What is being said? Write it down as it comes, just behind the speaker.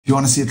you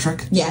want to see a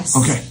trick? Yes.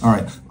 Okay, all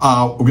right.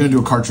 We're going to do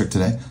a card trick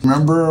today.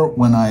 Remember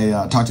when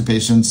I talk to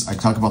patients, I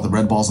talk about the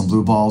red balls and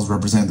blue balls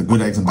representing the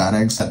good eggs and bad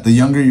eggs? The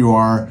younger you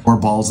are, more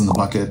balls in the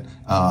bucket,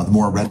 the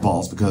more red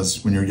balls,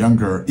 because when you're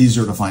younger,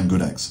 easier to find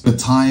good eggs. With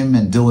time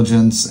and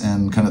diligence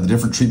and kind of the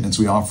different treatments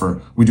we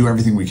offer, we do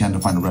everything we can to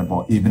find a red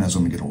ball, even as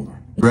when we get older.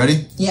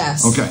 Ready?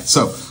 Yes. Okay,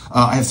 so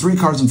I have 3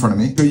 cards in front of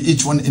me,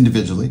 each one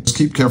individually. Just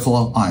keep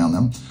careful eye on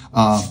them.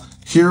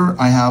 Here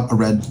I have a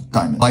red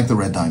diamond, like the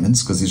red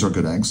diamonds, because these are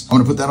good eggs. I'm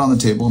going to put that on the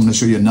table. I'm going to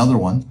show you another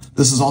one.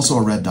 This is also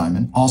a red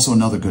diamond, also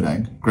another good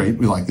egg. Great,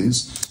 we like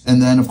these.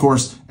 And then, of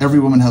course,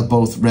 every woman has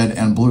both red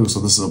and blue, so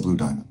this is a blue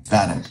diamond.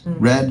 Bad egg.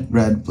 Red,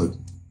 red, blue.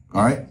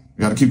 All right? You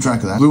got to keep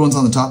track of that. Blue one's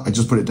on the top. I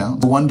just put it down.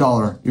 For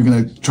 $1, you're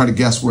going to try to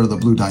guess where the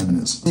blue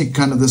diamond is. Take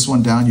kind of this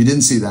one down. You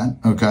didn't see that.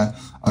 Okay.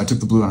 I took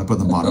the blue and I put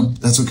it on the bottom.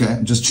 That's okay.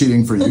 I'm just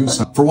cheating for you.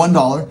 So for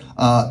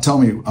 $1, tell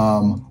me,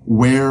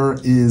 where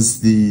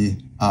is the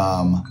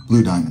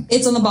blue diamond?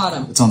 It's on the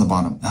bottom. It's on the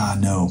bottom.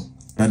 No.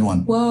 Red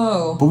one.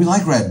 Whoa. But we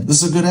like red.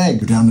 This is a good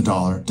egg. You're down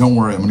 $1. Don't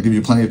worry. I'm going to give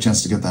you plenty of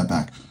chance to get that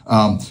back.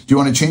 Do you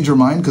want to change your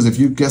mind? Because if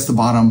you guess the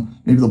bottom,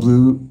 maybe the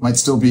blue might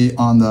still be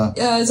on the...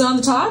 Is it on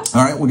the top?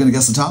 All right. We're going to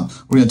guess the top.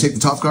 We're going to take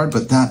the top card,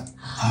 but that...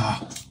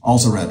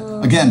 also red.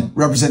 Again,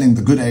 representing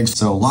the good eggs.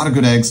 So a lot of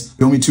good eggs.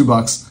 You owe me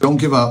 $2. Don't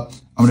give up.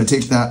 I'm going to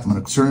take that. I'm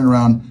going to turn it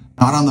around.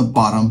 Not on the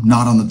bottom,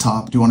 not on the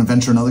top. Do you want to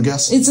venture another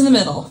guess? It's in the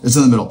middle. It's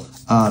in the middle.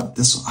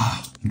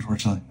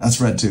 Unfortunately,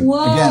 that's red too.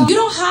 Whoa. Again, You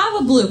don't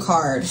have a blue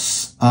card.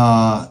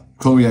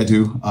 Chloe, I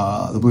do.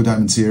 The blue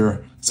diamond's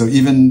here. So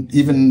even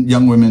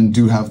young women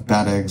do have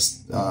bad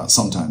eggs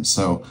sometimes.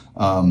 So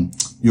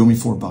you owe me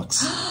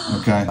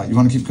 $4. Okay, you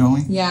want to keep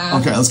going? Yeah.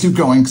 Okay, let's keep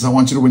going because I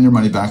want you to win your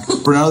money back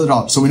for another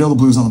 $1. So we know the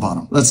blue's on the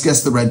bottom. Let's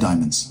guess the red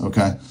diamonds.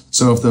 Okay.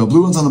 So if the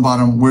blue one's on the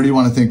bottom, where do you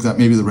want to think that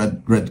maybe the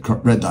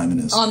red diamond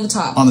is? On the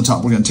top. On the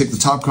top. We're going to take the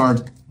top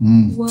card.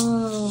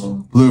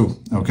 Whoa. Blue.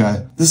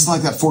 Okay. This is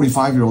like that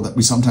 45-year-old that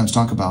we sometimes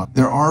talk about.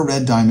 There are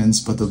red diamonds,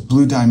 but the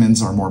blue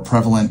diamonds are more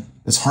prevalent.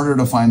 It's harder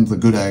to find the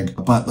good egg,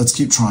 but let's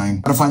keep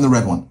trying. Gotta find the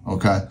red one,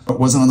 okay? It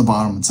wasn't on the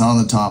bottom, it's not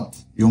on the top.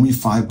 You owe me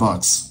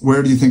 $5.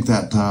 Where do you think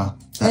that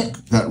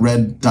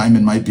red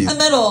diamond might be? The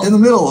middle. In the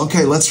middle,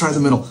 okay, let's try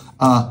the middle.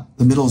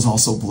 The middle is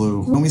also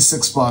blue. You owe me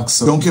 $6,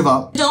 so don't give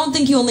up. I don't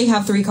think you only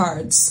have 3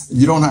 cards.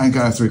 You don't think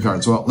I have 3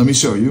 cards. Well, let me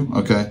show you,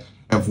 okay?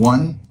 I have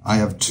 1, I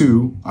have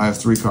 2, I have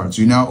 3 cards.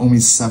 You now owe me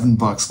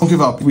 $7. Don't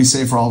give up. We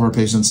say for all of our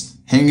patients,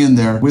 hang in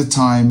there. With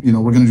time, you know,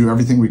 we're going to do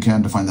everything we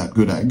can to find that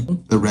good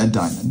egg, the red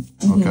diamond.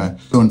 Okay.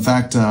 So in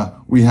fact,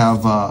 we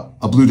have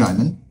a blue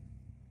diamond.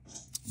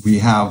 We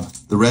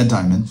have the red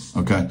diamond.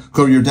 Okay.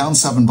 Chloe, you're down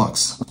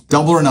 $7.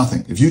 Double or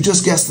nothing. If you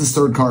just guess this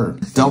 3rd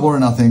card, double or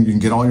nothing, you can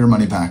get all your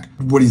money back.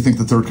 What do you think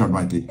the 3rd card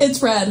might be?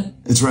 It's red.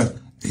 It's red.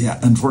 Yeah.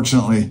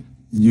 Unfortunately,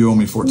 you owe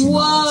me $14.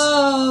 Whoa.